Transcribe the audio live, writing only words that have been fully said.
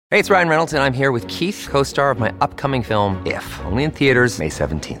Hey, it's Ryan Reynolds, and I'm here with Keith, co-star of my upcoming film, If, only in theaters May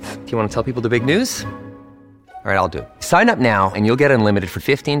 17th. Do you want to tell people the big news? All right, I'll do it. Sign up now and you'll get unlimited for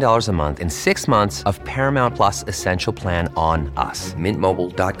 $15 a month and 6 months of Paramount Plus Essential Plan on us.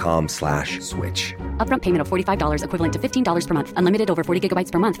 MintMobile.com/switch. Upfront payment of $45 equivalent to $15 per month. Unlimited over 40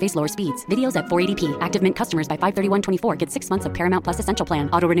 gigabytes per month. Face lower speeds. Videos at 480p. Active Mint customers by 531.24 get 6 months of Paramount Plus Essential Plan.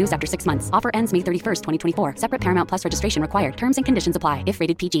 Auto renews after 6 months. Offer ends May 31st, 2024. Separate Paramount Plus registration required. Terms and conditions apply if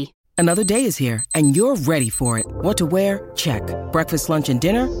rated PG. Another day is here, and you're ready for it. What to wear? Check. Breakfast, lunch, and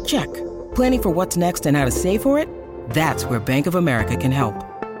dinner? Check. Planning for what's next and how to save for it? That's where Bank of America can help.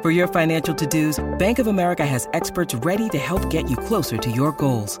 For your financial to-dos, Bank of America has experts ready to help get you closer to your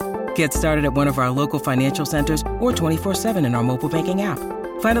goals. Get started at one of our local financial centers or 24/7 in our mobile banking app.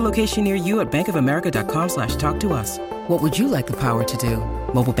 Find a location near you at bankofamerica.com/talktous. What would you like the power to do?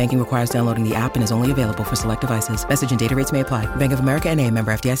 Mobile banking requires downloading the app and is only available for select devices. Message and data rates may apply. Bank of America N.A.,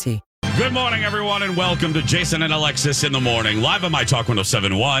 member FDIC. Good morning, everyone, and welcome to Jason and Alexis in the Morning. Live on My Talk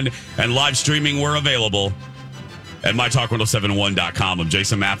 1071 and live streaming where available at MyTalk1071.com. I'm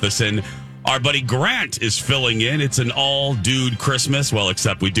Jason Matheson. Our buddy Grant is filling in. It's an all-dude Christmas. Well,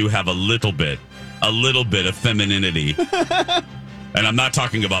 except we do have a little bit of femininity. And I'm not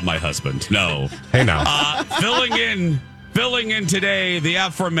talking about my husband. No. Hey, now. Filling in today, the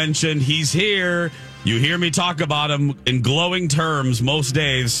aforementioned. He's here. You hear me talk about him in glowing terms most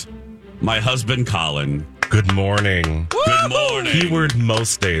days. My husband, Colin. Good morning. Good morning. Keyword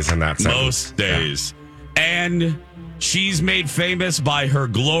most days in that sentence. Most days. Yeah. And she's made famous by her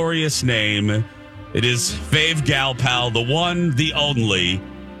glorious name. It is Fave Gal Pal, the one, the only,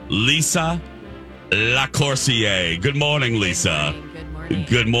 Lisa Lacourcier. Good morning, Lisa. Good morning.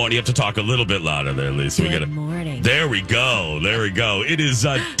 Good morning. You have to talk a little bit louder there, Lisa. Good morning. There we go. It is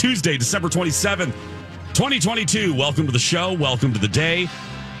Tuesday, December 27th, 2022. Welcome to the show. Welcome to the day.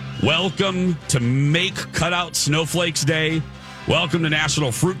 Welcome to Make Cutout Snowflakes Day. Welcome to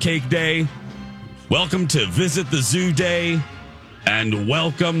National Fruitcake Day. Welcome to Visit the Zoo Day. And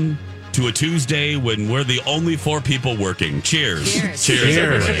welcome to a Tuesday when we're the only 4 people working. Cheers. Cheers,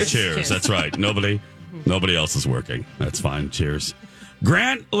 everybody. Cheers. That's right. Nobody else is working. That's fine. Cheers.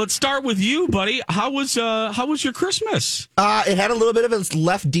 Grant, let's start with you, buddy. How was your Christmas? It had a little bit of a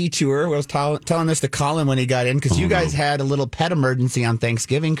left detour. I was telling this to Colin when he got in because you guys had a little pet emergency on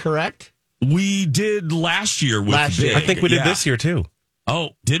Thanksgiving, correct? We did last year with Big. I think we did this year, too.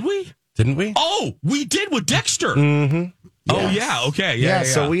 Oh, did we? Didn't we? Oh, we did with Dexter. Mm-hmm. Oh, yeah. Okay. Yeah.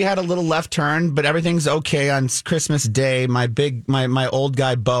 So we had a little left turn, but everything's okay on Christmas Day. My old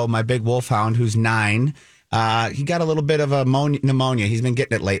guy, Bo, my big wolfhound, who's 9, he got a little bit of a pneumonia. He's been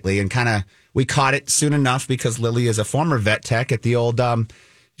getting it lately, and we caught it soon enough because Lily is a former vet tech at the old.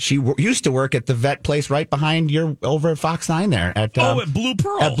 She used to work at the vet place right behind over at Fox 9 there at Blue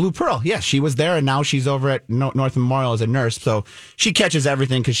Pearl. At Blue Pearl, yeah, she was there, and now she's over at North Memorial as a nurse. So she catches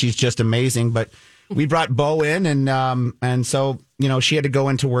everything because she's just amazing. But we brought Bo in, and so she had to go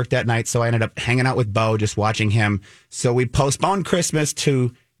into work that night. So I ended up hanging out with Bo, just watching him. So we postponed Christmas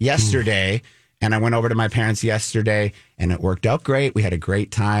to yesterday. And I went over to my parents yesterday, and it worked out great. We had a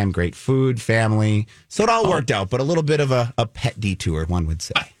great time, great food, family. So it all worked out, but a little bit of a pet detour, one would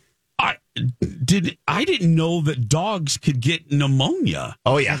say. I didn't know that dogs could get pneumonia.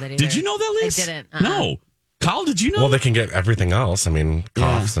 Oh, yeah. Did you know that, Liz? I didn't. No. Kyle, did you know? Well, they can get everything else. I mean,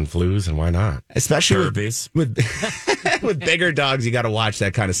 coughs and flus, and why not? Especially with bigger dogs, you got to watch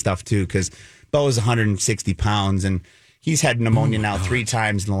that kind of stuff, too, because Bo is 160 pounds, and he's had pneumonia now 3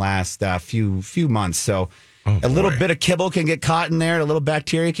 times in the last few months. So a little bit of kibble can get caught in there. A little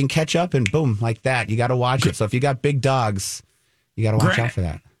bacteria can catch up and boom, like that. You got to watch it. So if you got big dogs, you got to watch out for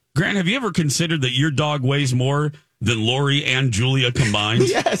that. Grant, have you ever considered that your dog weighs more than Lori and Julia combined?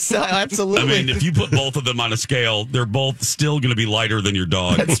 Yes, absolutely. I mean, if you put both of them on a scale, they're both still going to be lighter than your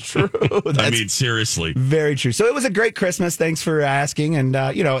dog. That's true. I mean, seriously. Very true. So it was a great Christmas. Thanks for asking. And,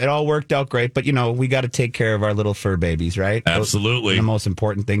 it all worked out great. But, we got to take care of our little fur babies, right? Absolutely. Those are the most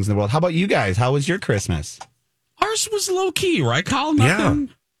important things in the world. How about you guys? How was your Christmas? Ours was low key, right, Kyle?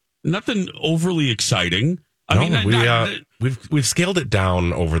 Nothing overly exciting. We've scaled it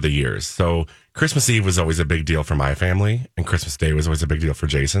down over the years. So Christmas Eve was always a big deal for my family, and Christmas Day was always a big deal for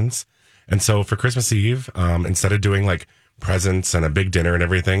Jason's. And so for Christmas Eve, instead of doing like presents and a big dinner and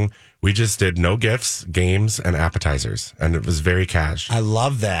everything, We just did no gifts, games, and appetizers, and it was very cash. I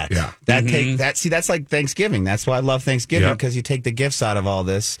love that. Yeah. That's like Thanksgiving. That's why I love Thanksgiving, Yep. because you take the gifts out of all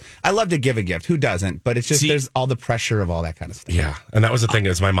this. I love to give a gift. Who doesn't? But it's just there's all the pressure of all that kind of stuff. Yeah, and that was the thing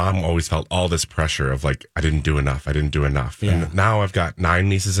is my mom always felt all this pressure of like I didn't do enough. Yeah. And now I've got 9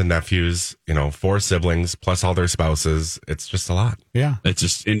 nieces and nephews, 4 siblings plus all their spouses. It's just a lot. Yeah. It's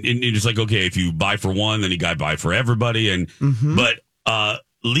just and you're just like, okay, if you buy for one, then you got to buy for everybody. And but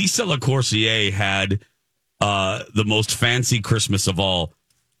Lisa LaCourcier had the most fancy Christmas of all.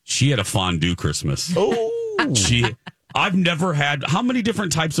 She had a fondue Christmas. Oh, I've never had. How many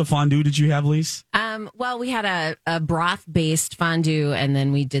different types of fondue did you have, Lise? Well, we had a broth based fondue, and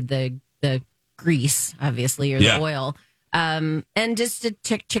then we did the grease, obviously, or the oil, and just a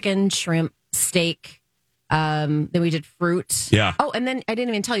chicken, shrimp, steak. Then we did fruit. Yeah. Oh, and then I didn't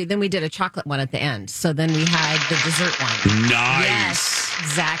even tell you. Then we did a chocolate one at the end. So then we had the dessert one. Nice. Yes,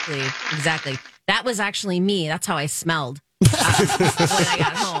 exactly. That was actually me. That's how I smelled when I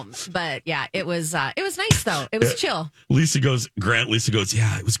got home. But yeah, it was nice though. It was chill. Lisa goes,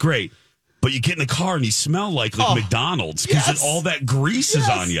 yeah, it was great. But you get in the car and you smell like McDonald's because all that grease is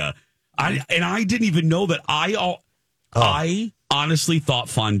on you. I didn't even know that. I honestly thought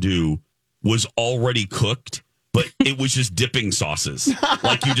fondue was already cooked, but it was just dipping sauces.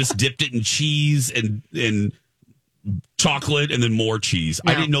 Like you just dipped it in cheese and chocolate and then more cheese.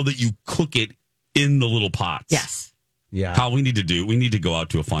 No. I didn't know that you cook it in the little pots. Yes. yeah. Kyle, we need to go out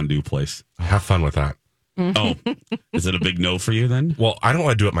to a fondue place. Have fun with that. Oh, is it a big no for you then? Well, I don't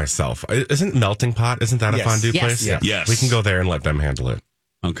want to do it myself. Isn't Melting Pot? Isn't that a Yes. fondue Yes. place? Yes. We can go there and let them handle it.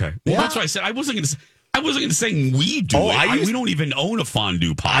 Okay. Well, that's why I said I wasn't going to say we do it. We don't even own a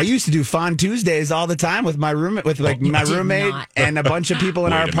fondue pot. I used to do Fond Tuesdays all the time with my roommate, my did roommate not. and a bunch of people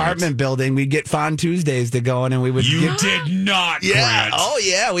in Wait our a minute. apartment building. We'd get Fond Tuesdays to go in, and we would. You did not, Yeah. Grant. Oh,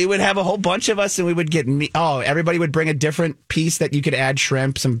 yeah. We would have a whole bunch of us, and we would get meat. Oh, everybody would bring a different piece that you could add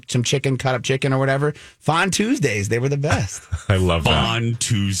shrimp, some chicken, cut up chicken or whatever. Fond Tuesdays. They were the best. I love that. Fond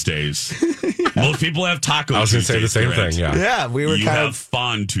Tuesdays. Most people have taco. I was going to say the Tuesdays, same Grant. thing. Yeah. Yeah, we were You kind have of.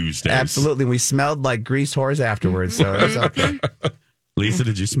 Fond Tuesdays. Absolutely. We smelled like greased whores afterwards, so it was okay. Lisa,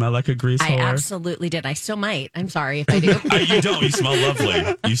 did you smell like a grease I whore? absolutely did. I still might. I'm sorry if I do. You don't. You smell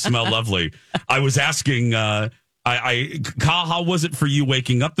lovely. You smell lovely. I was asking, Kyle, how was it for you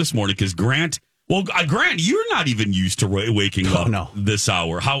waking up this morning? Because Grant, you're not even used to waking up this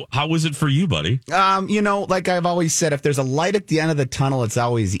hour. How was it for you, buddy? Like I've always said, if there's a light at the end of the tunnel, it's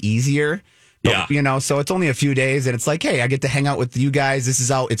always easier. But, so it's only a few days, and it's like, hey, I get to hang out with you guys. This is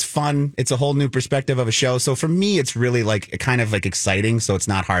out. It's fun. It's a whole new perspective of a show. So for me, it's really like kind of like exciting. So it's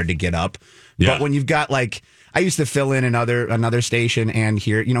not hard to get up. Yeah. But when you've got like, I used to fill in another station, and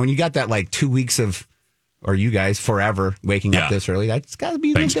here, when you got that like 2 weeks of, or you guys forever waking up this early, that's got to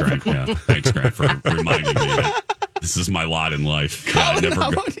be a Thanks, little Grant. difficult. Yeah. Thanks, Grant, for reminding me that this is my lot in life. How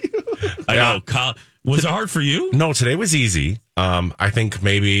about you? I know, Kyle. Was it hard for you? No, today was easy. I think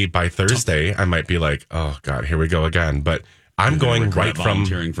maybe by Thursday I might be like, oh God, here we go again. But I'm going right from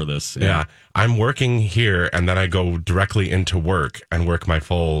volunteering for this. Yeah, I'm working here, and then I go directly into work and work my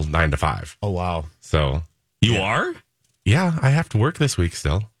full 9 to 5. Oh, wow. So You are? yeah, I have to work this week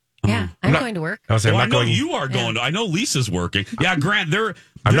still. Yeah, I'm not- going to work. I was saying, Well, I'm I not know going. you are going. I know Lisa's working. Yeah, Grant, they're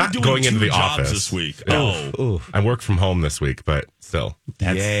I'm not doing going into 2 the jobs office this week. Oh. Oh, I work from home this week, but still.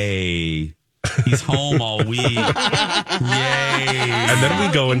 yay! He's home all week. Yay! And then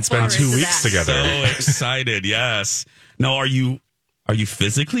we go and spend 2 weeks together. So excited! Yes. Now, are you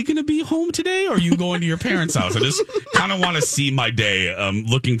physically going to be home today, or are you going to your parents' house? I just kind of want to see my day. I'm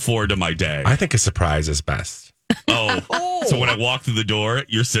looking forward to my day. I think a surprise is best. Oh, so when I walk through the door,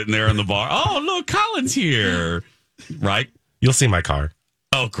 you're sitting there in the bar. Oh, look, Colin's here. Right? You'll see my car.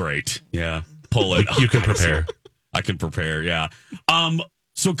 Oh, great. Yeah. Pull it. You can prepare. I can prepare. Yeah.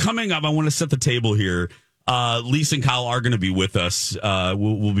 So coming up, I want to set the table here. Lisa and Kyle are going to be with us.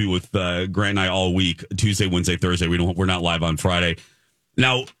 We'll be with Grant and I all week, Tuesday, Wednesday, Thursday. We're not live on Friday.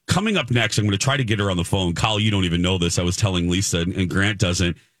 Now, coming up next, I'm going to try to get her on the phone. Kyle, you don't even know this. I was telling Lisa, and Grant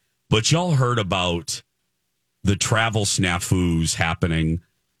doesn't. But y'all heard about the travel snafus happening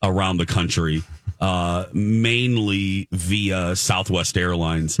around the country, mainly via Southwest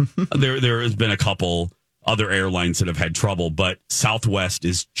Airlines. There has been a couple other airlines that have had trouble, but Southwest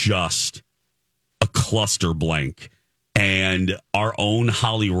is just a cluster blank. And our own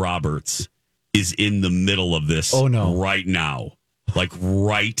Holly Roberts is in the middle of this right now. Like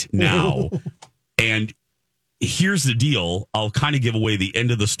right now. And here's the deal. I'll kind of give away the end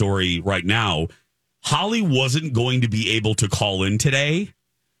of the story right now. Holly wasn't going to be able to call in today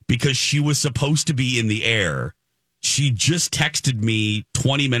because she was supposed to be in the air She just texted me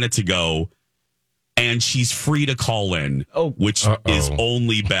 20 minutes ago, and she's free to call in, which is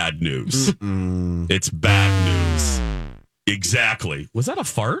only bad news. It's bad news. Exactly. Was that a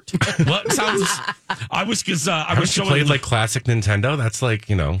fart? What sounds? I was showing played like classic Nintendo. That's like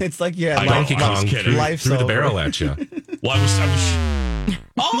It's like Donkey Kong threw the barrel at you. Well, I was.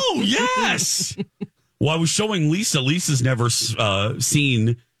 Oh yes. Well, I was showing Lisa. Lisa's never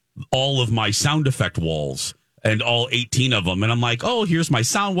seen all of my sound effect walls and all 18 of them, and I'm like, oh, here's my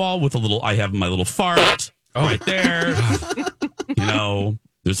sound wall with I have my little fart right there.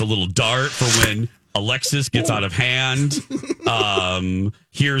 There's a little dart for when Alexis gets out of hand.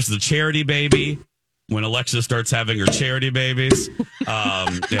 Here's the charity baby when Alexis starts having her charity babies.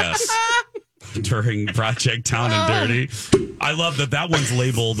 Yes. During Project Down and Dirty. I love that one's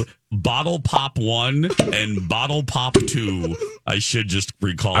labeled Bottle Pop 1 and Bottle Pop 2. I should just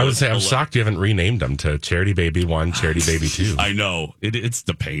recall. I would say I'm shocked you haven't renamed them to Charity Baby 1, Charity Baby 2. I know. It's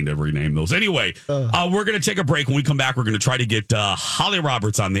the pain to rename those. Anyway, we're going to take a break. When we come back, we're going to try to get Holly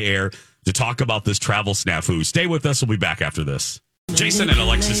Roberts on the air to talk about this travel snafu. Stay with us. We'll be back after this. Jason and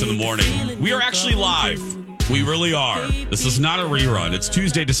Alexis in the morning. We are actually live. We really are. This is not a rerun. It's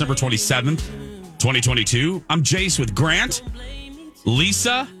Tuesday, December 27th, 2022. I'm Jace with Grant,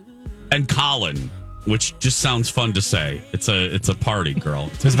 Lisa, and Colin, which just sounds fun to say. It's a party,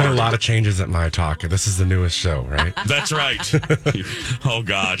 girl. There's been a lot of changes at My Talk. This is the newest show, right? That's right. Oh,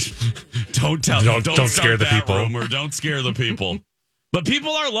 God. Don't scare the people. Rumor. Don't scare the people. But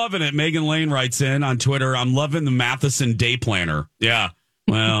people are loving it. Megan Lane writes in on Twitter, I'm loving the Matheson day planner. Yeah.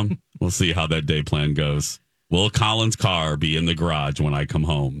 Well, we'll see how that day plan goes. Will Colin's car be in the garage when I come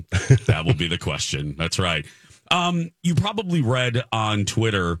home? That will be the question. That's right. You probably read on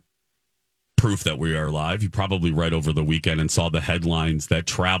Twitter, proof that we are live. You probably read over the weekend and saw the headlines that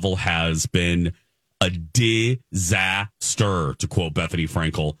travel has been a disaster, to quote Bethany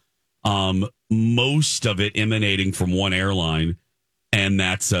Frankel. Most of it emanating from one airline, and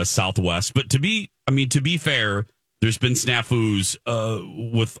that's Southwest. But to be fair, there's been snafus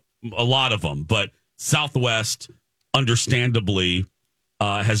with a lot of them, but Southwest, understandably,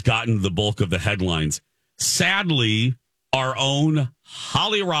 has gotten the bulk of the headlines. Sadly, our own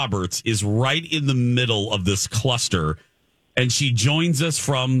Holly Roberts is right in the middle of this cluster, and she joins us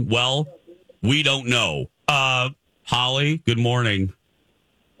from, well, we don't know. Holly, good morning.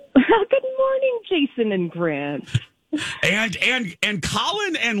 Good morning, Jason and Grant. And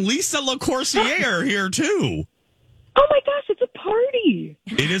Colin and Lisa LaCourciere are here too. Oh my gosh, it's a party.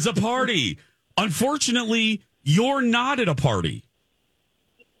 It is a party. Unfortunately, you're not at a party.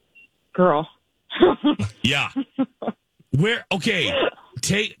 Girl. Yeah. Okay.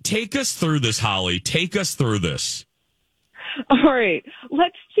 Take us through this, Holly. Take us through this. All right.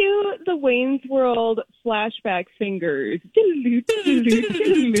 Let's do the Wayne's World flashback fingers.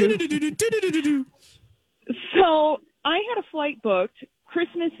 So I had a flight booked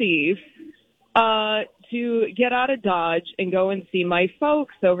Christmas Eve to get out of Dodge and go and see my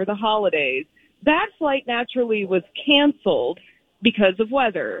folks over the holidays. That flight naturally was canceled because of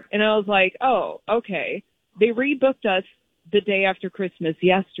weather. And I was like, oh, okay. They rebooked us the day after Christmas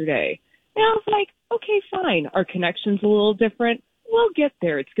yesterday. And I was like, okay, fine. Our connection's a little different. We'll get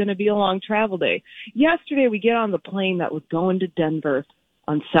there. It's going to be a long travel day. Yesterday, we get on the plane that was going to Denver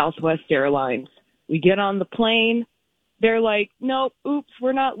on Southwest Airlines. We get on the plane. They're like, nope, oops,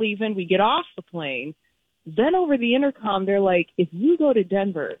 we're not leaving. We get off the plane. Then over the intercom, they're like, if you go to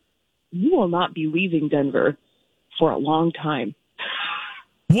Denver, you will not be leaving Denver for a long time.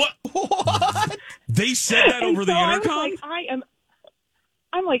 What? They said that over the intercom? I am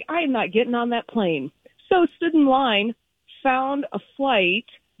not getting on that plane. So stood in line, found a flight,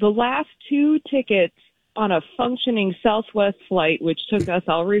 the last two tickets on a functioning Southwest flight, which took us,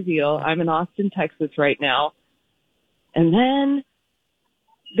 I'll reveal, I'm in Austin, Texas right now. And then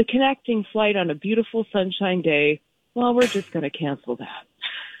the connecting flight on a beautiful sunshine day. Well, we're just going to cancel that.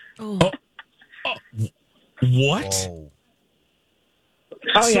 Oh. What?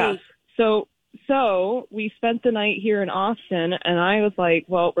 Oh, yeah. So we spent the night here in Austin, and I was like,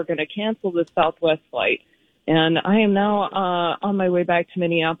 well, we're going to cancel this Southwest flight. And I am now on my way back to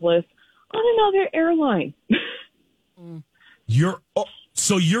Minneapolis on another airline.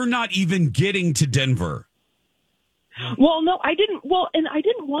 So you're not even getting to Denver? Well, no, I didn't. Well, and I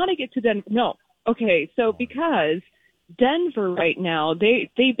didn't want to get to Denver. No. Okay, so because Denver right now,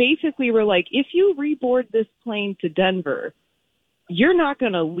 they basically were like, if you reboard this plane to Denver, you're not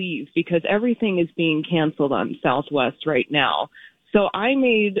going to leave because everything is being canceled on Southwest right now. So I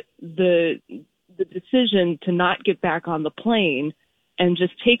made the decision to not get back on the plane and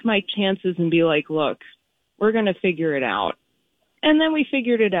just take my chances and be like, look, We're going to figure it out. And then we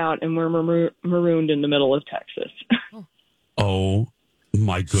figured it out, and we're marooned in the middle of Texas. Oh,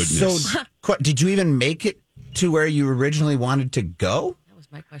 my goodness. So, did you even make it to where you originally wanted to go? That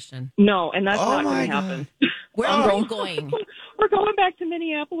was my question. No, and that's not going to happen. Where are you going? We're going back to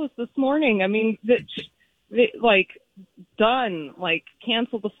Minneapolis this morning. I mean, done. Like,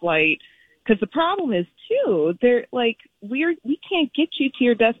 cancel the flight. Because the problem is, too, we can't get you to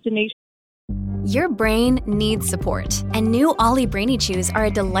your destination. Your brain needs support, and new Ollie Brainy Chews are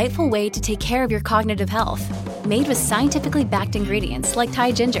a delightful way to take care of your cognitive health. Made with scientifically backed ingredients like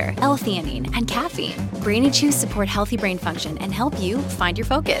Thai ginger, L-theanine, and caffeine, Brainy Chews support healthy brain function and help you find your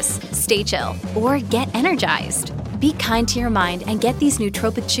focus, stay chill, or get energized. Be kind to your mind and get these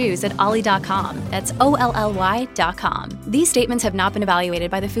nootropic chews at ollie.com. That's OLLY.com. These statements have not been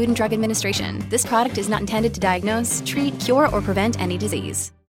evaluated by the Food and Drug Administration. This product is not intended to diagnose, treat, cure, or prevent any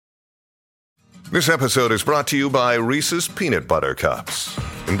disease. This episode is brought to you by Reese's Peanut Butter Cups.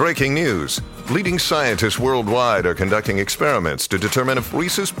 In breaking news, leading scientists worldwide are conducting experiments to determine if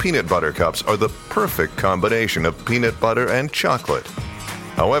Reese's Peanut Butter Cups are the perfect combination of peanut butter and chocolate.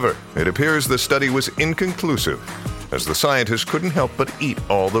 However, it appears the study was inconclusive, as the scientists couldn't help but eat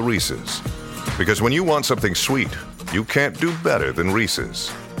all the Reese's. Because when you want something sweet, you can't do better than Reese's.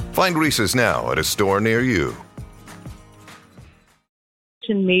 Find Reese's now at a store near you.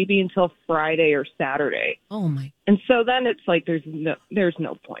 Maybe until Friday or Saturday. Oh my! And so then it's like there's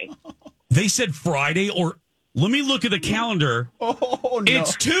no point. They said Friday, or let me look at the calendar. Oh no!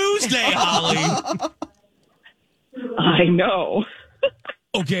 It's Tuesday, Holly. I know.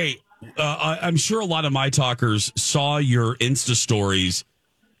 Okay, I'm sure a lot of my talkers saw your Insta stories.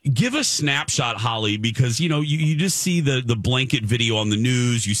 Give a snapshot, Holly, because you just see the blanket video on the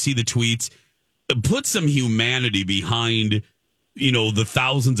news. You see the tweets. Put some humanity behind the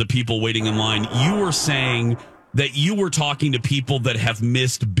thousands of people waiting in line. You were saying that you were talking to people that have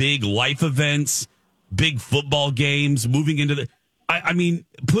missed big life events, big football games, moving into the. I mean,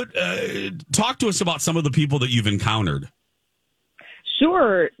 talk to us about some of the people that you've encountered.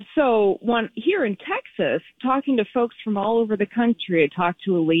 Sure. So here in Texas, talking to folks from all over the country, I talked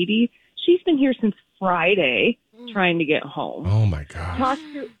to a lady. She's been here since Friday, trying to get home. Oh my gosh.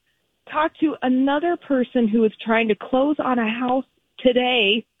 Talk to another person who was trying to close on a house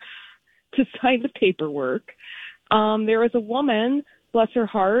today to sign the paperwork. There was a woman, bless her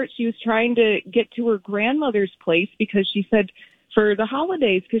heart, she was trying to get to her grandmother's place because she said for the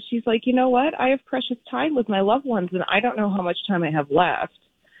holidays, because she's like, you know what? I have precious time with my loved ones and I don't know how much time I have left.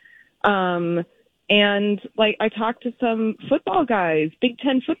 And I talked to some football guys, Big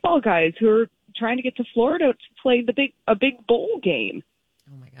Ten football guys who are trying to get to Florida to play a big bowl game.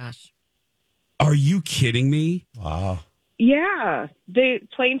 Oh my gosh. Are you kidding me? Wow. Yeah. They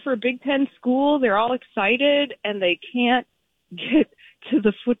playing for a Big Ten school. They're all excited, and they can't get to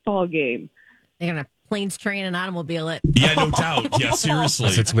the football game. They're going to planes, train, and automobile it. Yeah, no doubt. Yeah, seriously.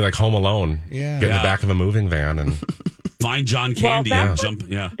 It's going to be like Home Alone. Yeah. Get in the back of a moving van and find John Candy and jump.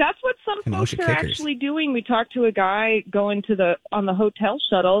 Yeah. That's what some folks are actually doing. We talked to a guy going on the hotel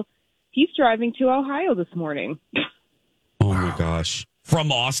shuttle. He's driving to Ohio this morning. Oh, my gosh.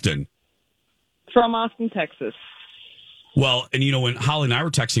 From Austin. From Austin, Texas. Well, and when Holly and I were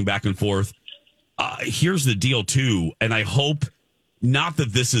texting back and forth, here's the deal, too. And I hope not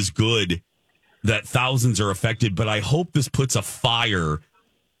that this is good, that thousands are affected, but I hope this puts a fire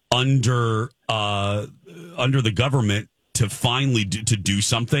under the government to finally do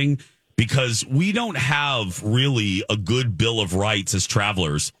something, because we don't have really a good Bill of Rights as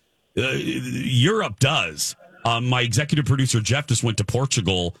travelers. Europe does. My executive producer, Jeff, just went to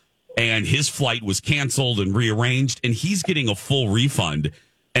Portugal, and his flight was canceled and rearranged, and he's getting a full refund.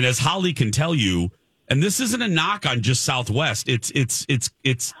 And as Holly can tell you, and this isn't a knock on just Southwest, it's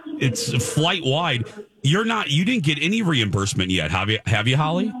flight wide. You didn't get any reimbursement yet, have you,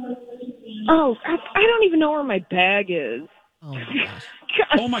 Holly? Oh, I don't even know where my bag is. Oh my gosh.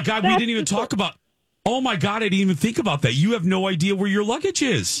 Oh my God, we didn't even talk about. Oh my God, I didn't even think about that. You have no idea where your luggage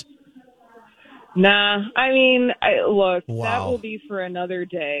is. Nah, I mean, look, Wow. that will be for another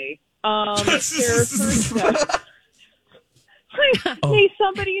day. May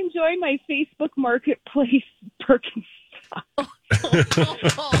somebody enjoy my Facebook Marketplace Birkenstock.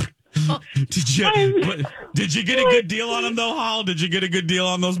 Did you get a good deal on them though, Hal? Did you get a good deal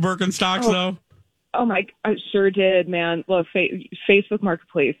on those Birkenstocks though? Oh my! I sure did, man. Look, Facebook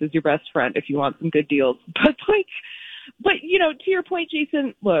Marketplace is your best friend if you want some good deals. But to your point,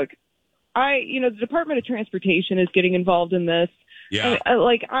 Jason. Look, the Department of Transportation is getting involved in this. Yeah.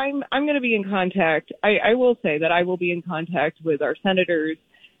 I'm going to be in contact. I will say that I will be in contact with our senators,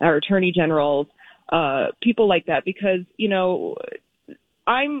 our attorney generals, people like that, because, you know,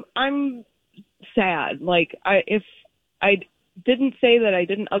 I'm sad. Like, if I didn't say that I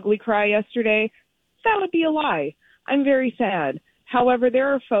didn't ugly cry yesterday, that would be a lie. I'm very sad. However,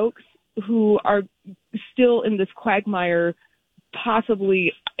 there are folks who are still in this quagmire.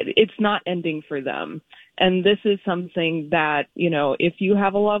 Possibly it's not ending for them. And this is something that, you know, if you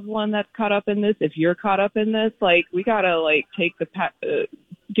have a loved one that's caught up in this, if you're caught up in this, like, we got to, like, take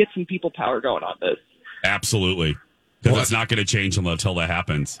get some people power going on this. Absolutely. Because it's not going to change until that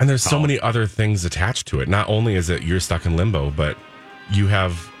happens. And there's so many other things attached to it. Not only is it you're stuck in limbo, but you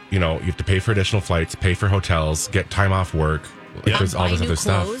have, you have to pay for additional flights, pay for hotels, get time off work. Like, there's all this other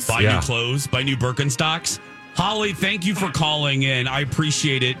stuff. Buy new clothes, buy new Birkenstocks. Holly, thank you for calling in. I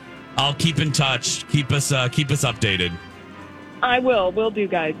appreciate it. I'll keep in touch. Keep us updated. I will. Will do,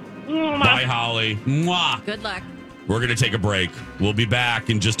 guys. Bye, Holly. Mwah. Good luck. We're going to take a break. We'll be back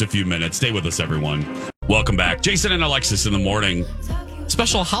in just a few minutes. Stay with us, everyone. Welcome back. Jason and Alexis in the morning.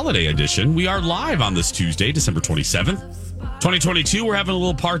 Special holiday edition. We are live on this Tuesday, December 27th, 2022. We're having a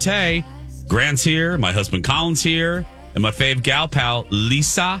little party. Grant's here. My husband Colin's here. And my fave gal pal,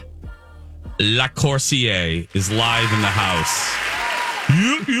 Lisa Lacourcier, is live in the house.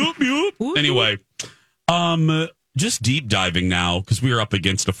 Anyway, just deep diving now, because we are up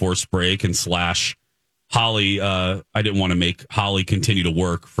against a forced break and / Holly. I didn't want to make Holly continue to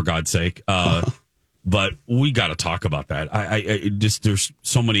work, for God's sake. But we got to talk about that. I just, there's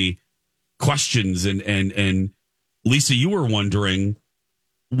so many questions, and Lisa, you were wondering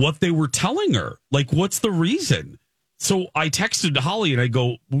what they were telling her. Like, what's the reason? So I texted Holly and I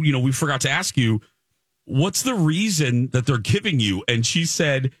go, we forgot to ask you, what's the reason that they're giving you? And she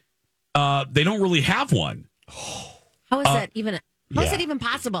said, they don't really have one. How is that even? How is that even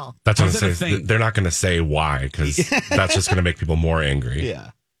possible? That's what I'm saying. They're not going to say why, because that's just going to make people more angry.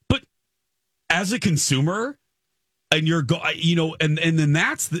 Yeah. But as a consumer, and you're and then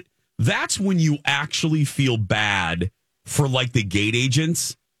that's when you actually feel bad for, like, the gate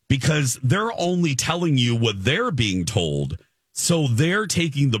agents, because they're only telling you what they're being told. So they're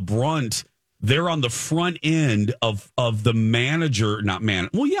taking the brunt. They're on the front end of the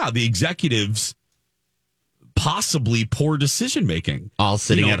the executives' possibly poor decision making. All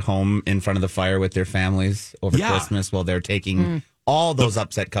sitting at home in front of the fire with their families over Christmas while they're taking all those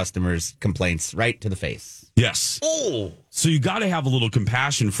upset customers' complaints right to the face. Yes. Oh, so you got to have a little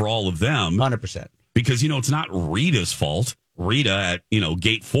compassion for all of them. 100%. Because, it's not Rita's fault. Rita at,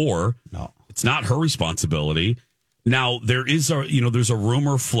 gate 4. No. It's not her responsibility. Now, there's a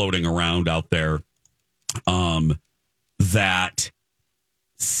rumor floating around out there that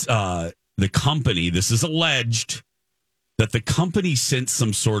the company, this is alleged, that the company sent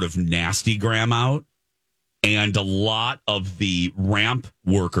some sort of nastygram out, and a lot of the ramp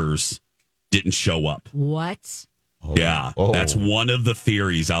workers didn't show up. What? Yeah, that's one of the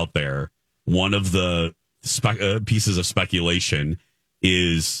theories out there. One of the pieces of speculation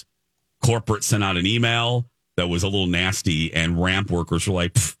is corporate sent out an email that was a little nasty, and ramp workers were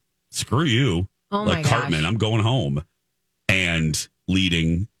like, screw you. Oh, like, my Cartman, gosh. I'm going home. And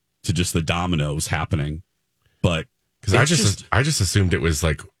leading to just the dominoes happening. But because I just assumed it was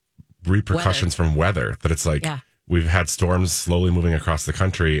like repercussions from weather, that it's like we've had storms slowly moving across the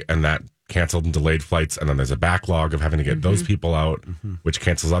country, and that canceled and delayed flights, and then there's a backlog of having to get those people out, which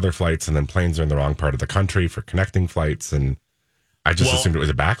cancels other flights, and then planes are in the wrong part of the country for connecting flights, and I just assumed it was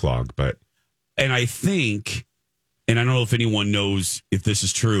a backlog. But and I think, and I don't know if anyone knows if this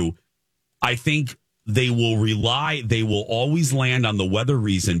is true, I think they will always land on the weather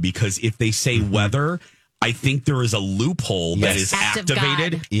reason, because if they say weather, I think there is a loophole that is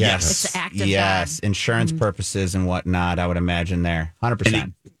activated. God. Yes. It's the act of yes. God. Insurance purposes and whatnot, I would imagine there. 100%.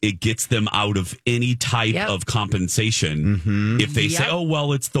 And it gets them out of any type of compensation if they say, oh,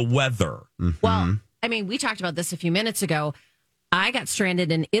 well, it's the weather. Well, I mean, we talked about this a few minutes ago. I got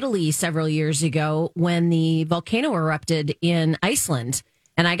stranded in Italy several years ago when the volcano erupted in Iceland,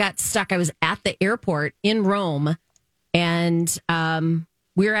 and I got stuck. I was at the airport in Rome, and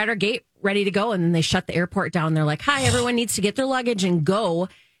we were at our gate ready to go, and then they shut the airport down. They're like, hi, everyone needs to get their luggage and go.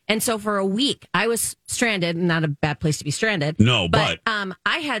 And so for a week, I was stranded. Not a bad place to be stranded. No, but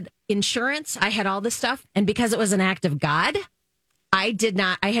I had insurance. I had all this stuff. And because it was an act of God, I did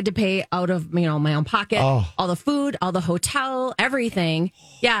not. I had to pay out of my own pocket, all the food, all the hotel, everything.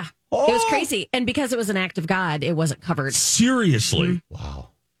 Yeah, it was crazy. And because it was an act of God, it wasn't covered. Seriously? Wow.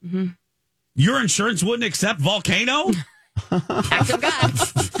 Your insurance wouldn't accept volcano? Act of God.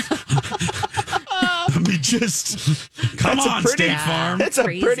 I mean, come on, State Farm. It's a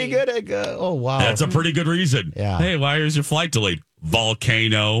pretty good. Oh, wow. That's a pretty good reason. Yeah. Hey, why is your flight delayed?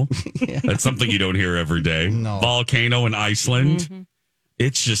 volcano. That's something you don't hear every day. No. Volcano in Iceland.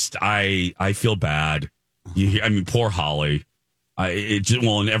 It's just, I feel bad. I mean, poor Holly.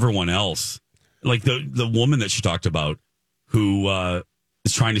 And everyone else. Like the woman that she talked about who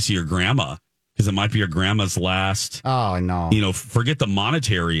is trying to see her grandma because it might be her grandma's last. Oh, no. Forget the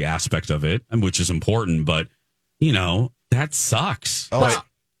monetary aspect of it, which is important, but, that sucks. Oh, well,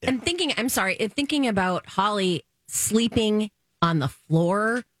 thinking about Holly sleeping on the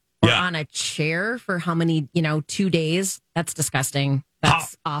floor or on a chair for how many, 2 days? That's disgusting.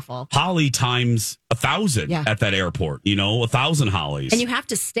 That's awful. Holly times 1,000 at that airport, 1,000 Hollies. And you have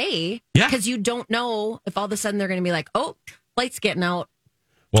to stay because you don't know if all of a sudden they're going to be like, oh, flight's getting out.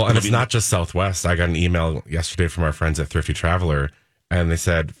 Well, and it's not just Southwest. I got an email yesterday from our friends at Thrifty Traveler, and they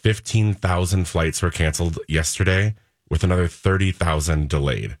said 15,000 flights were canceled yesterday with another 30,000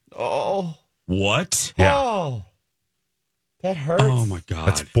 delayed. Oh. What? Yeah. Oh. That hurts. Oh, my God.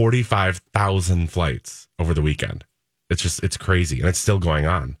 That's 45,000 flights over the weekend. It's crazy, and it's still going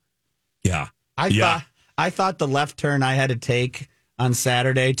on. Yeah. I thought the left turn I had to take on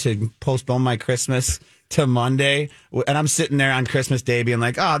Saturday to postpone my Christmas to Monday, and I'm sitting there on Christmas Day being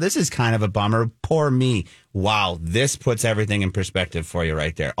like, oh, this is kind of a bummer. Poor me. Wow, this puts everything in perspective for you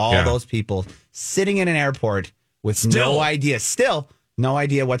right there. All those people sitting in an airport with no idea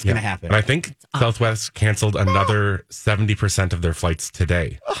what's going to happen. And I think Southwest canceled another 70% of their flights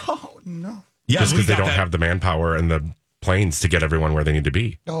today. Oh, no. Yeah, just because they don't have the manpower and the planes to get everyone where they need to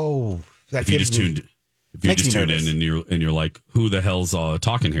be. Oh, if you just tuned in and you're like, who the hell's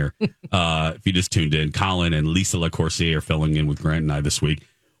talking here? If you just tuned in, Colin and Lisa LaCourcier are filling in with Grant and I this week.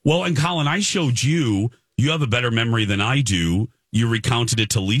 Well, and Colin, I showed you have a better memory than I do. You recounted it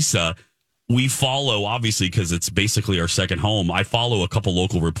to Lisa. We follow, obviously, because it's basically our second home. I follow a couple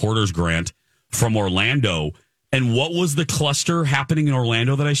local reporters, Grant, from Orlando. And what was the cluster happening in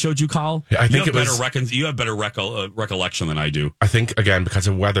Orlando that I showed you, Kyle? I think you have better recollection than I do. I think, again, because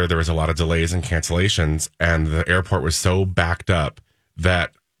of weather, there was a lot of delays and cancellations, and the airport was so backed up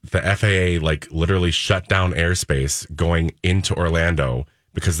that the FAA literally shut down airspace going into Orlando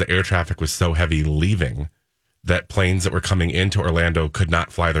because the air traffic was so heavy leaving that planes that were coming into Orlando could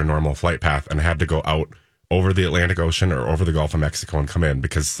not fly their normal flight path and had to go out over the Atlantic Ocean or over the Gulf of Mexico and come in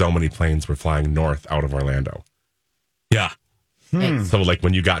because so many planes were flying north out of Orlando. Yeah. So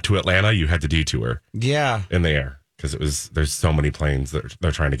when you got to Atlanta, you had to detour. Yeah. In the air because there's so many planes that they're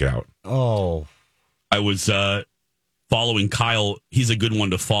trying to get out. Oh. I was following Kyle. He's a good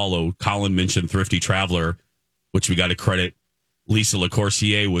one to follow. Colin mentioned Thrifty Traveler, which we got to credit. Lisa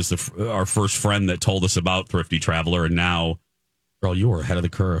LaCourcier was our first friend that told us about Thrifty Traveler, and now, girl, you were ahead of the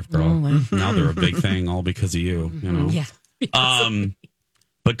curve, girl. Now they're a big thing, all because of you. Yeah.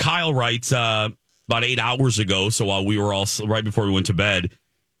 But Kyle writes about 8 hours ago, so while we were all right before we went to bed,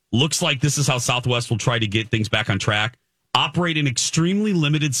 looks like this is how Southwest will try to get things back on track. Operate an extremely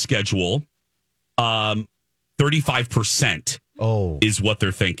limited schedule. 35% is what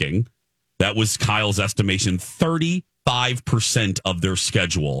they're thinking. That was Kyle's estimation. 35% of their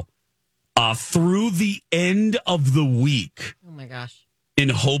schedule through the end of the week. Oh, my gosh. In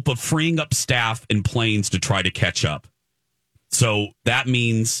hope of freeing up staff and planes to try to catch up. So that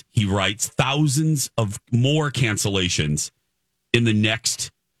means, he writes, thousands of more cancellations in the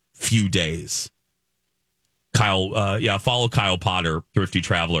next few days. Kyle, follow Kyle Potter, Thrifty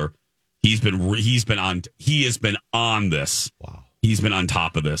Traveler. He has been on this. Wow. He's been on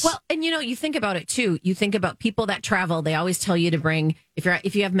top of this. Well, and you think about it too. You think about people that travel. They always tell you to bring,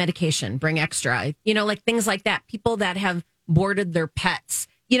 if you have medication, bring extra. Things like that. People that have boarded their pets.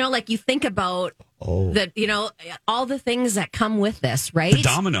 You think about that. All the things that come with this, right? The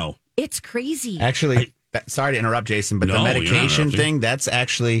domino. It's crazy. Actually, sorry to interrupt, Jason, but the medication thing. That's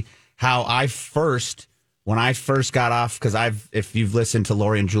actually how when I first got off, because if you've listened to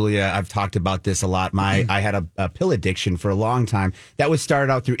Lori and Julia, I've talked about this a lot. I had a pill addiction for a long time. That was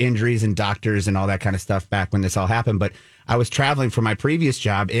started out through injuries and doctors and all that kind of stuff back when this all happened. But I was traveling for my previous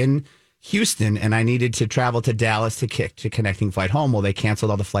job in Houston, and I needed to travel to Dallas to connecting flight home. Well, they canceled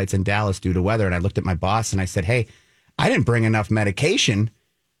all the flights in Dallas due to weather. And I looked at my boss and I said, hey, I didn't bring enough medication.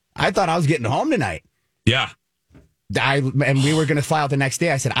 I thought I was getting home tonight. Yeah. And we were going to fly out the next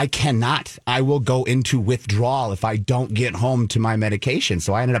day. I said, I cannot. I will go into withdrawal if I don't get home to my medication.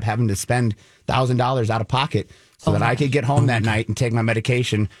 So I ended up having to spend $1,000 out of pocket so that I could get home that night and take my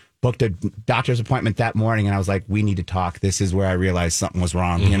medication. Booked a doctor's appointment that morning, and I was like, we need to talk. This is where I realized something was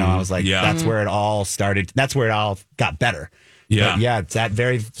wrong. I was like, that's where it all started. That's where it all got better. Yeah. But it's that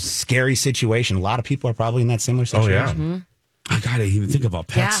very scary situation. A lot of people are probably in that similar situation. Oh, yeah. I got to even think about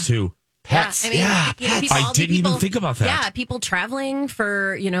pets, too. Hats. Hats. I didn't even think about that. Yeah, people traveling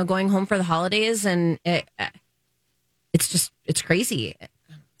for, going home for the holidays, and it's crazy.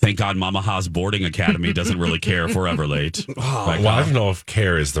 Thank God Mama Ha's boarding academy doesn't really care if we're ever late. I don't know if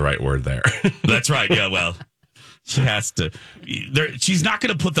care is the right word there. That's right. Yeah, well, she has to. She's not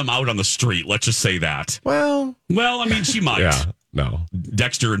going to put them out on the street. Let's just say that. Well, I mean, she might. Yeah, no.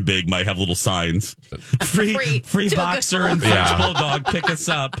 Dexter and Big might have little signs. Free boxer and French bulldog. Pick us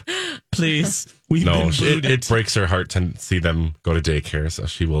up, please. It breaks her heart to see them go to daycare, so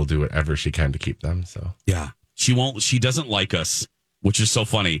she will do whatever she can to keep them. So yeah, she won't. She doesn't like us, which is so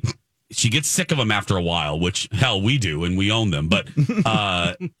funny. She gets sick of them after a while, which hell we do, and we own them. But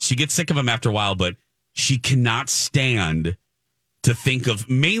she gets sick of them after a while, but she cannot stand to think of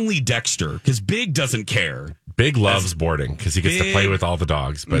mainly Dexter because Big doesn't care. Big loves boarding because he gets to play with all the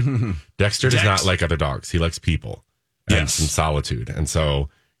dogs, but Dexter does not like other dogs. He likes people and some solitude. And so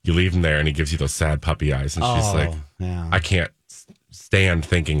you leave him there and he gives you those sad puppy eyes. And she's like, I can't stand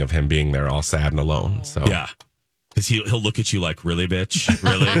thinking of him being there all sad and alone. So yeah. Because he'll look at you like, really, bitch?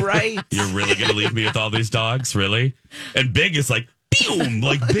 Really? Right. You're really going to leave me with all these dogs? Really? And Big is like, boom!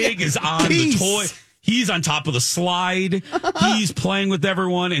 Like, Big is on the toy. He's on top of the slide. He's playing with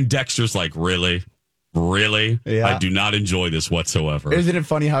everyone. And Dexter's like, really? Really? Yeah. I do not enjoy this whatsoever. Isn't it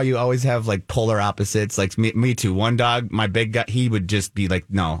funny how you always have like polar opposites? Like me too. One dog, my big guy, he would just be like,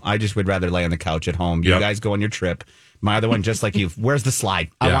 no, I just would rather lay on the couch at home. You guys go on your trip. My other one, just like you, where's the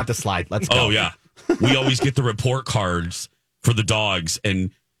slide? I want the slide. Let's go. Oh, yeah. We always get the report cards for the dogs.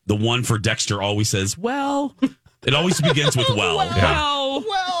 And the one for Dexter always says, well, it always begins with well.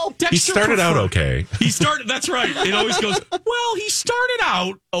 Well, Dexter he started out okay. That's right. It always goes, well, he started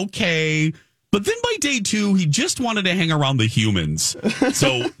out okay. But then by day 2, he just wanted to hang around the humans.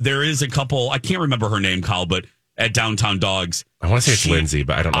 So there is a couple, I can't remember her name, Kyle, but at Downtown Dogs. I want to say it's Lindsay,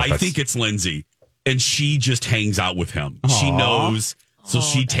 but I don't know. I think it's Lindsay. And she just hangs out with him. Aww. She knows. So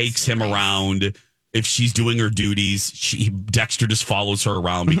she takes him around. If she's doing her duties, Dexter just follows her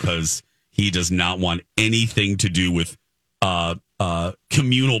around because he does not want anything to do with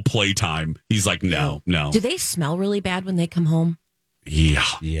communal playtime. He's like, no. Do they smell really bad when they come home? Yeah.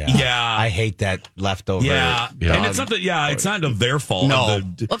 I hate that leftover. Yeah. And it's not that. Yeah, it's not of their fault. No,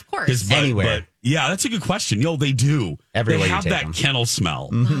 of course. Anywhere. But, yeah, that's a good question. They do. Everywhere they have that kennel smell.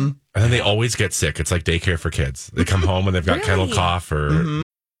 Mm-hmm. And then they always get sick. It's like daycare for kids. They come home and they've got kennel cough or. Mm-hmm.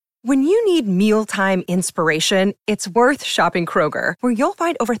 When you need mealtime inspiration, it's worth shopping Kroger, where you'll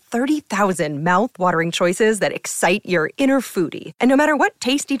find over 30,000 mouth-watering choices that excite your inner foodie. And no matter what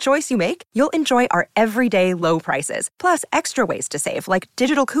tasty choice you make, you'll enjoy our everyday low prices, plus extra ways to save, like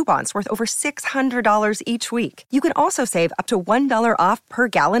digital coupons worth over $600 each week. You can also save up to $1 off per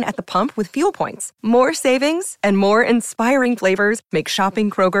gallon at the pump with fuel points. More savings and more inspiring flavors make shopping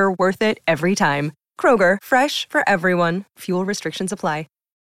Kroger worth it every time. Kroger, fresh for everyone. Fuel restrictions apply.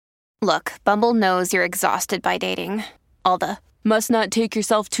 Look, Bumble knows you're exhausted by dating. All the, must not take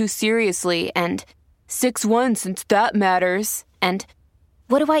yourself too seriously, and 6'1" since that matters, and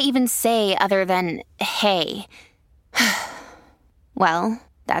what do I even say other than, hey? Well,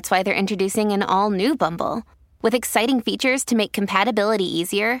 that's why they're introducing an all-new Bumble, with exciting features to make compatibility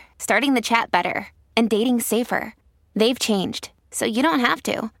easier, starting the chat better, and dating safer. They've changed, so you don't have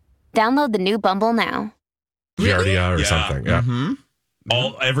to. Download the new Bumble now. Giardia or something, yeah. Mm-hmm.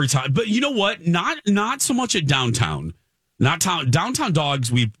 Every time, but you know what? Not so much at downtown. Downtown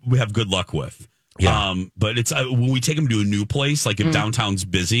Dogs we have good luck with. Yeah. But it's when we take them to a new place, like if downtown's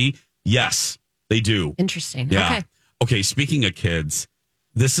busy. Yes, they do. Interesting. Yeah. Okay. Speaking of kids,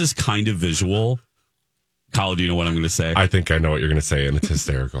 this is kind of visual. Kyle, do you know what I'm going to say? I think I know what you're going to say, and it's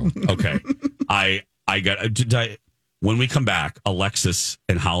hysterical. Okay. When we come back, Alexis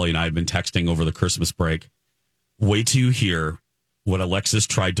and Holly and I have been texting over the Christmas break. Wait till you hear what Alexis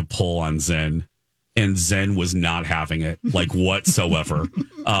tried to pull on Zen, and Zen was not having it, like whatsoever.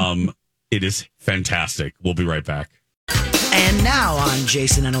 It is fantastic. We'll be right back. And now on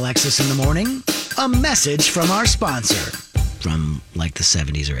Jason and Alexis in the Morning, a message from our sponsor from like the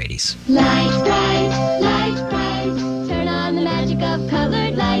 70s or 80s. Light bright, turn on the magic of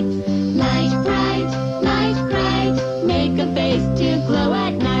colored lights. Light bright, make a face to glow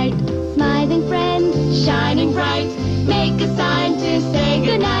at night. Smiling friends, shining bright. Make a sign to say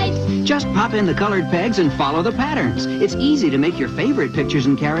goodnight. Just pop in the colored pegs and follow the patterns. It's easy to make your favorite pictures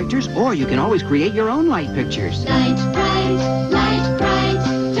and characters, or you can always create your own light pictures. Light bright,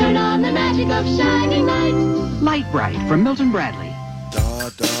 turn on the magic of shining lights. Light Bright from Milton Bradley.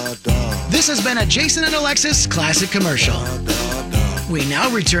 This has been a Jason and Alexis classic commercial. We now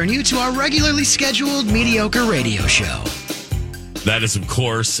return you to our regularly scheduled mediocre radio show. That is, of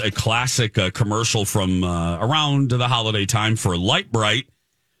course, a classic commercial from around the holiday time for Light Bright.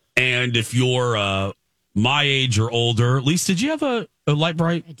 And if you're my age or older, at least, did you have a Light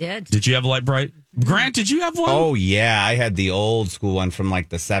Bright? I did. Did you have a Light Bright? Grant, did you have one? Oh, yeah. I had the old school one from like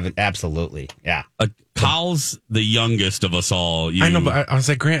the 70s. Absolutely. Yeah. Kyle's the youngest of us all. I know, but I was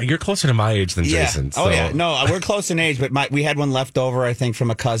like, Grant, you're closer to my age than Jason. So. Oh, yeah. No, we're close in age, but we had one left over, I think, from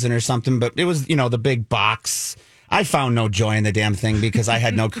a cousin or something. But it was, the big box. I found no joy in the damn thing because I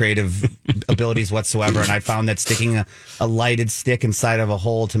had no creative abilities whatsoever. And I found that sticking a lighted stick inside of a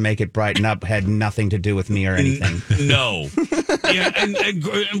hole to make it brighten up had nothing to do with me or anything. No. Yeah,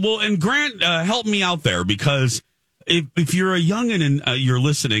 and Grant, help me out there, because if you're a youngin' and you're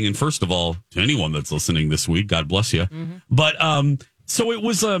listening, and first of all, to anyone that's listening this week, God bless you. Mm-hmm. But so it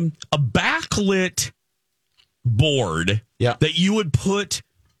was a backlit board that you would put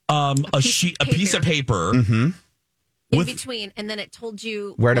a piece of paper. Mm-hmm. In between, and then it told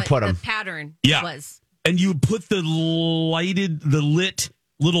you where to put them. The pattern was. And you put the lit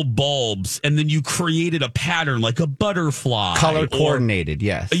little bulbs, and then you created a pattern like a butterfly. Color coordinated,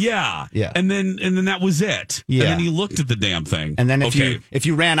 yes. Yeah. And then that was it. Yeah. And then you looked at the damn thing. And then if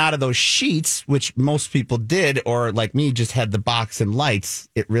you ran out of those sheets, which most people did, or like me, just had the box and lights,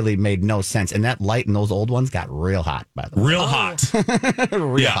 it really made no sense. And that light in those old ones got real hot, by the way. Real hot.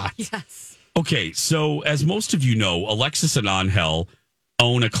 Real hot. Yes. Okay, so as most of you know, Alexis and Angel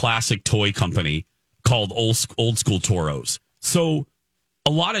own a classic toy company called Old School Toros. So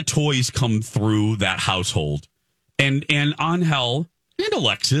a lot of toys come through that household. And Angel and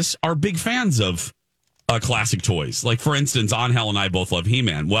Alexis are big fans of classic toys. Like, for instance, Angel and I both love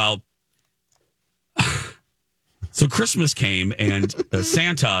He-Man. Well, so Christmas came, and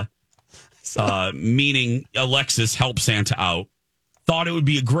Santa, meaning Alexis, helped Santa out, thought it would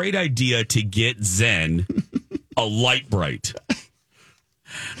be a great idea to get Zen a Light Bright.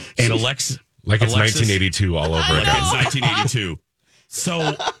 And Alexis... Like it's 1982 all over again. Like it's 1982.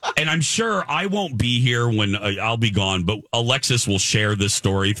 So, and I'm sure I won't be here when I'll be gone, but Alexis will share this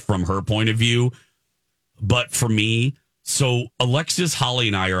story from her point of view. But for me, so Alexis, Holly,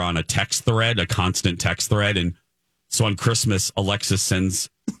 and I are on a text thread, a constant text thread. And so on Christmas, Alexis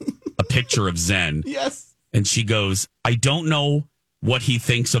sends a picture of Zen. Yes. And she goes, I don't know what he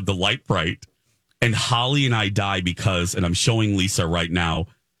thinks of the Light Bright. And Holly and I die because, and I'm showing Lisa right now,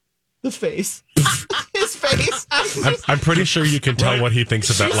 the face. His face. I'm pretty sure you can tell what he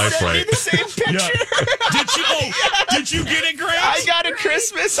thinks of that Light Bright. The same picture. Yeah. Did you get it, Grant? I got it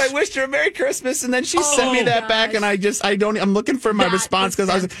Christmas. I wished her a Merry Christmas, and then she sent me that back, and I'm looking for my response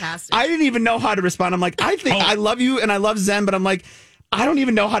because I didn't even know how to respond. I'm like, I love you and I love Zen, but I'm like, I don't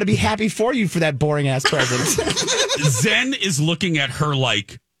even know how to be happy for you for that boring ass present. Zen is looking at her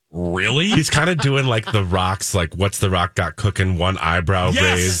like, really? He's kind of doing like the Rock's, like, what's the Rock got cooking? One eyebrow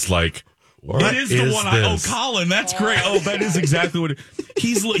raised, like, what it is the one. Colin, that's great. Oh, that is exactly what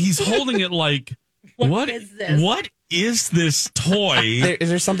he's holding it like. What is this? What is this toy? Is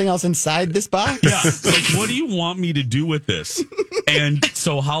there something else inside this box? Yeah. Like, what do you want me to do with this? And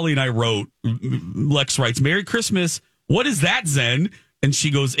so Holly and I wrote. Lex writes, "Merry Christmas. What is that, Zen?" And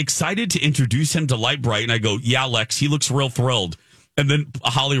she goes, "Excited to introduce him to Light Bright." And I go, "Yeah, Lex. He looks real thrilled." And then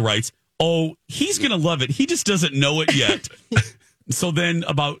Holly writes, "Oh, he's going to love it. He just doesn't know it yet." So then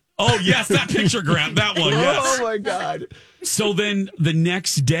yes, that picture, Grant, that one, yes. Oh, my God. So then the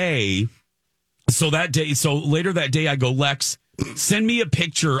next day, so later that day, I go, "Lex, send me a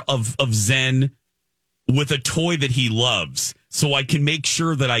picture of Zen with a toy that he loves so I can make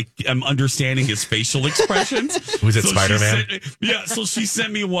sure that I am understanding his facial expressions." Was it Spider-Man? Yeah, so she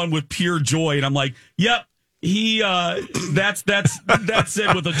sent me one with pure joy, and I'm like, "Yep. He that's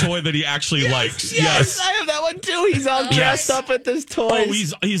it with a toy that he actually likes." Yes, I have that one too. He's all dressed up with this toy. Oh,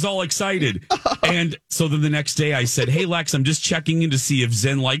 he's all excited. And so then the next day I said, "Hey Lex, I'm just checking in to see if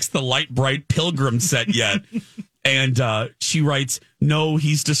Zen likes the Light Bright Pilgrim set yet." And she writes, "No,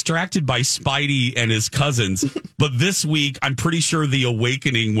 he's distracted by Spidey and his cousins. But this week, I'm pretty sure the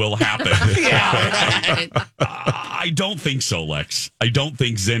awakening will happen." Yeah, right. I don't think so, Lex. I don't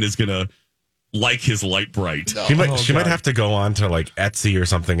think Zen is gonna like his Light Bright. No. She might have to go on to like Etsy or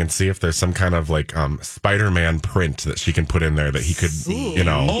something and see if there's some kind of like Spider-Man print that she can put in there that he could,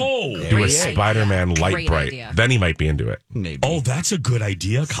 do a Spider-Man Light Bright. Idea. Then he might be into it. Maybe. Oh, that's a good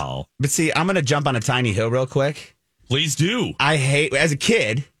idea, Carl. But see, I'm going to jump on a tiny hill real quick. Please do. I hate, as a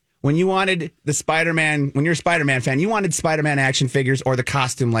kid, when you wanted the Spider-Man, when you're a Spider-Man fan, you wanted Spider-Man action figures or the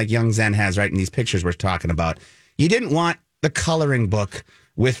costume like young Zen has right in these pictures we're talking about. You didn't want the coloring book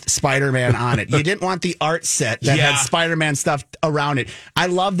with Spider-Man on it. You didn't want the art set that had Spider-Man stuff around it. I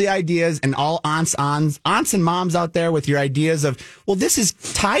love the ideas, and all aunts and moms out there with your ideas of, well, this is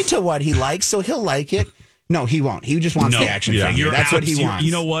tied to what he likes, so he'll like it. No, he won't. He just wants the action figure. That's what he wants.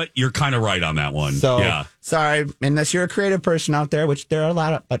 You know what? You're kind of right on that one. So, sorry, unless you're a creative person out there, which there are a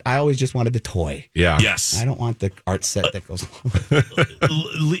lot of, but I always just wanted the toy. Yeah. Yes. I don't want the art set that goes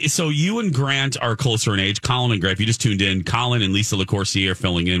So you and Grant are closer in age. Colin and Grant, if you just tuned in, Colin and Lisa LaCourcier are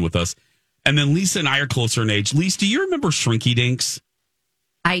filling in with us. And then Lisa and I are closer in age. Lisa, do you remember Shrinky Dinks?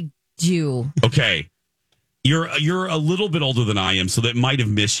 I do. Okay. You're a little bit older than I am, so that might have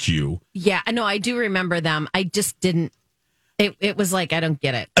missed you. Yeah, no, I do remember them. I just didn't. It was like, I don't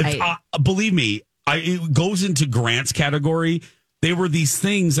get it. Believe me, it goes into Grant's category. They were these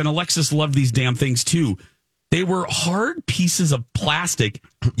things, and Alexis loved these damn things too. They were hard pieces of plastic.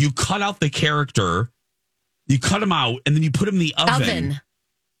 You cut out the character, you cut them out, and then you put them in the oven.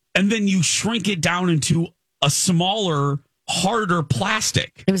 And then you shrink it down into a smaller, harder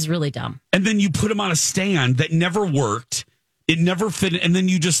plastic. It was really dumb. And then you put them on a stand that never worked. It never fit. And then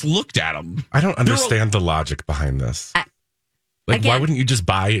you just looked at them. I don't understand the logic behind this. Why wouldn't you just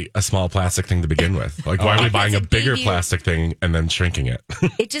buy a small plastic thing to begin with? Like, why are we buying a bigger plastic thing and then shrinking it?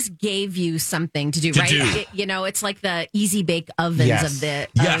 It just gave you something to do, right? It's like the easy bake ovens of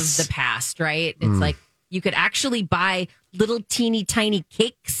the past, right? It's like you could actually buy little teeny tiny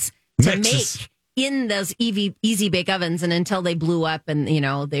cakes to make in those easy bake ovens, and until they blew up, and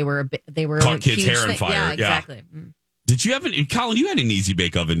they were caught kids' hair on fire. Yeah, exactly. Did you have Colin? You had an easy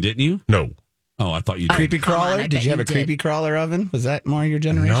bake oven, didn't you? No. Oh, I thought you did. Creepy crawler. Did you have a creepy crawler oven? Was that more your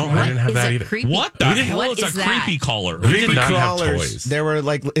generation? No, I didn't have that either. What the hell is a creepy crawler? We did not have toys. There were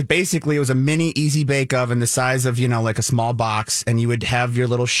it was a mini easy bake oven the size of like a small box, and you would have your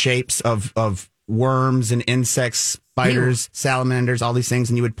little shapes of worms and insects, spiders, salamanders, all these things,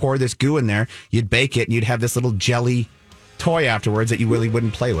 and you would pour this goo in there. You'd bake it, and you'd have this little jelly toy afterwards that you really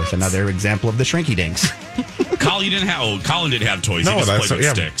wouldn't play with. Another example of the Shrinky Dinks. Colin didn't have toys. No, he just played with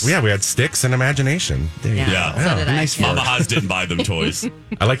sticks. Yeah, we had sticks and imagination. So did nice. Mama Haas didn't buy them toys.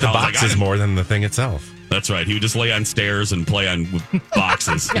 I like the boxes more than the thing itself. That's right. He would just lay on stairs and play on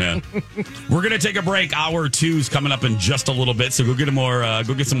boxes. Yeah. We're gonna take a break. Hour 2's coming up in just a little bit, so go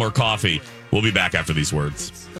get some more coffee. We'll be back after these words.